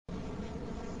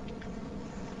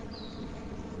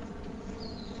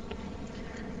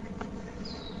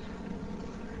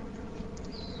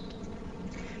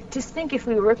just think if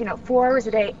we were working out 4 hours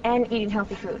a day and eating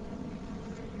healthy food,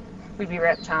 we'd be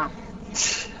ripped, huh?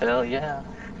 Hell yeah.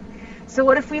 So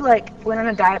what if we like went on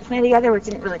a diet plan together, which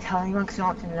didn't really tell anyone because we don't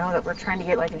want them to know that we're trying to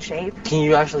get like in shape? Can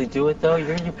you actually do it though?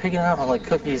 You're picking out on like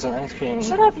cookies and ice cream.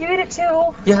 Shut up, you eat it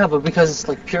too. Yeah, but because it's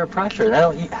like pure pressure, and I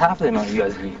don't eat half the amount you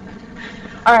guys eat.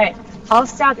 All right, I'll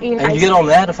stop eating ice cream. And you get all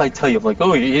mad if I tell you, like,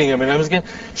 oh, you're eating M&Ms again?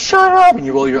 Shut up! And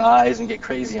you roll your eyes and get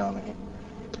crazy on me.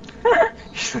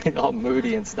 You're like all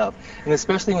moody and stuff. And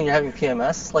especially when you're having PMS,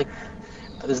 it's like,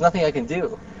 there's nothing I can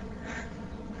do.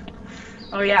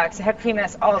 Oh yeah, because I have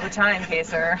PMS all the time,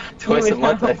 Kaysar. Twice a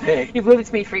month, I think. You've lived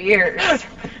with me for years.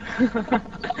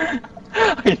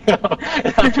 I know.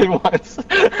 It happened once.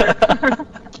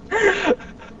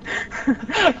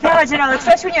 Yeah, Janelle,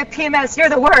 especially when you have PMS, you're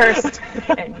the worst.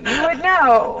 And you would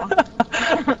know.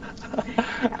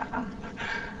 Yeah.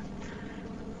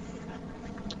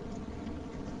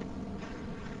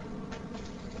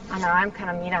 I know, I'm kind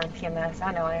of mean on PMS.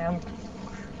 I know I am.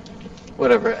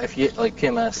 Whatever. If you like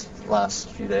PMS lasts a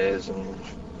few days and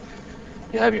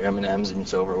you have your M&Ms and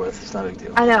it's over with, it's not a big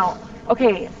deal. I know.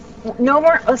 Okay, no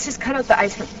more. Let's just cut out the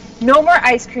ice cream. No more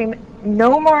ice cream.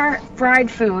 No more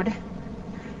fried food.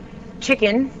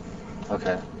 Chicken.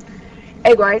 Okay.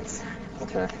 Egg whites.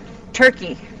 Okay.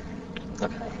 Turkey.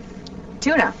 Okay.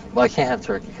 Tuna. Well, I can't have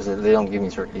turkey because they don't give me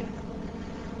turkey.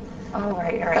 Oh,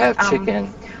 right. I have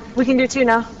chicken. We can do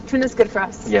tuna. Tuna's good for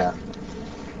us. Yeah.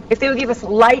 If they would give us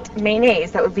light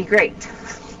mayonnaise, that would be great.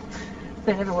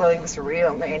 They never will give us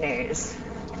real mayonnaise.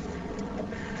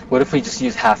 What if we just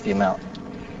use half the amount?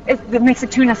 It makes the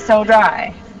tuna so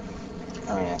dry.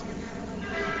 Oh, yeah.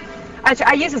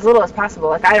 I use as little as possible.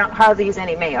 Like, I don't hardly use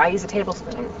any mayo. I use a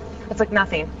tablespoon. It's like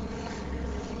nothing.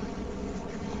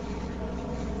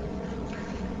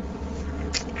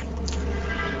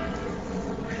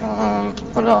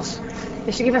 What else?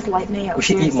 They should give us light mayo. We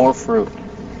should eat more fruit.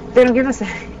 They don't give us.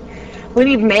 We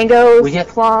need mangoes, We get-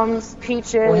 plums,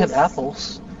 peaches. We have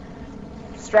apples.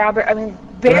 Strawberry. I mean,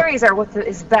 berries are what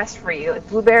is best for you. Like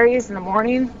blueberries in the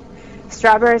morning,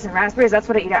 strawberries and raspberries. That's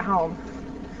what I eat at home.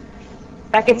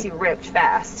 That gets you ripped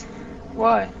fast.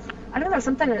 Why? I don't know,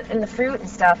 something in the fruit and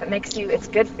stuff. It makes you. It's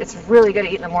good. It's really good to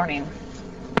eat in the morning.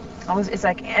 It's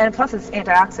like, and plus it's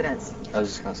antioxidants. I was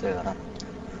just gonna say that.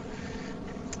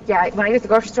 Yeah, when I go to the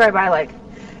grocery store, I buy like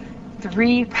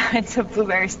 3 pints of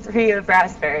blueberries, 3 of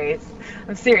raspberries.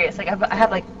 I'm serious. Like I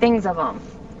have like things of them.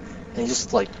 And you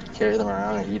just like carry them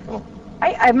around and eat them.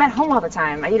 I'm at home all the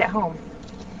time. I eat at home.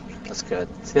 That's good.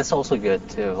 See, that's also good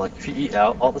too. Like if you eat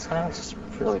out all the time, it's just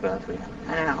really bad for you.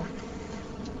 I don't know.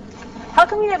 How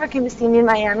come you never came to see me in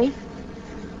Miami?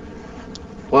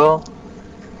 Well,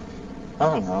 I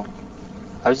don't know.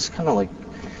 I was just kind of like,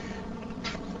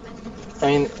 I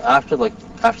mean, after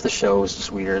the show was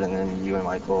just weird, and then you and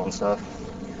Michael and stuff,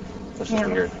 it was just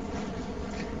weird.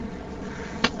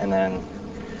 And then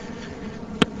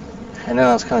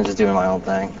I was kind of just doing my own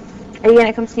thing. Are you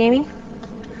gonna come see me?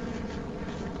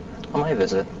 I might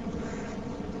visit.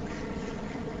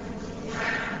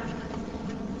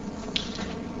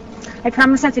 I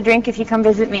promise not to drink if you come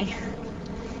visit me.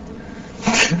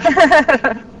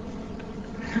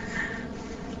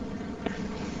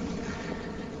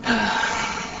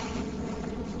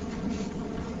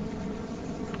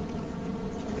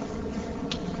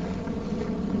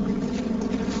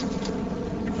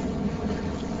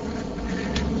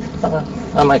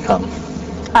 I might come.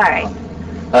 All right.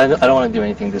 I don't want to do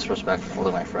anything disrespectful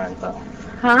to my friend, though.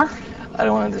 Huh? I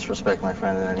don't want to disrespect my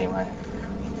friend in any way.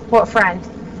 What friend?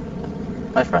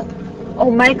 My friend. Oh,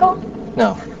 Michael?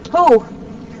 No. Who?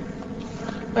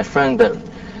 My friend that,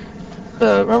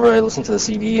 remember I listened to the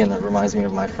CD and it reminds me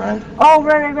of my friend? Oh,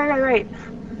 right.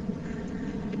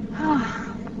 I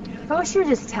wish you would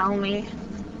just tell me.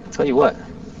 Tell you what?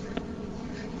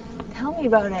 Tell me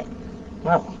about it.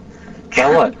 No.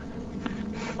 About what?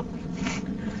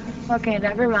 Okay,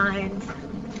 never mind.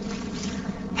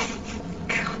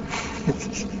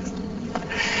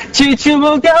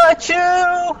 Chichumo got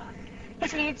you!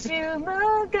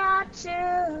 Chichumo got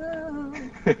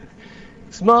you.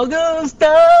 Smuggles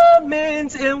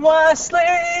diamonds and white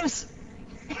slaves.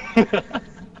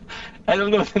 I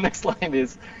don't know what the next line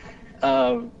is.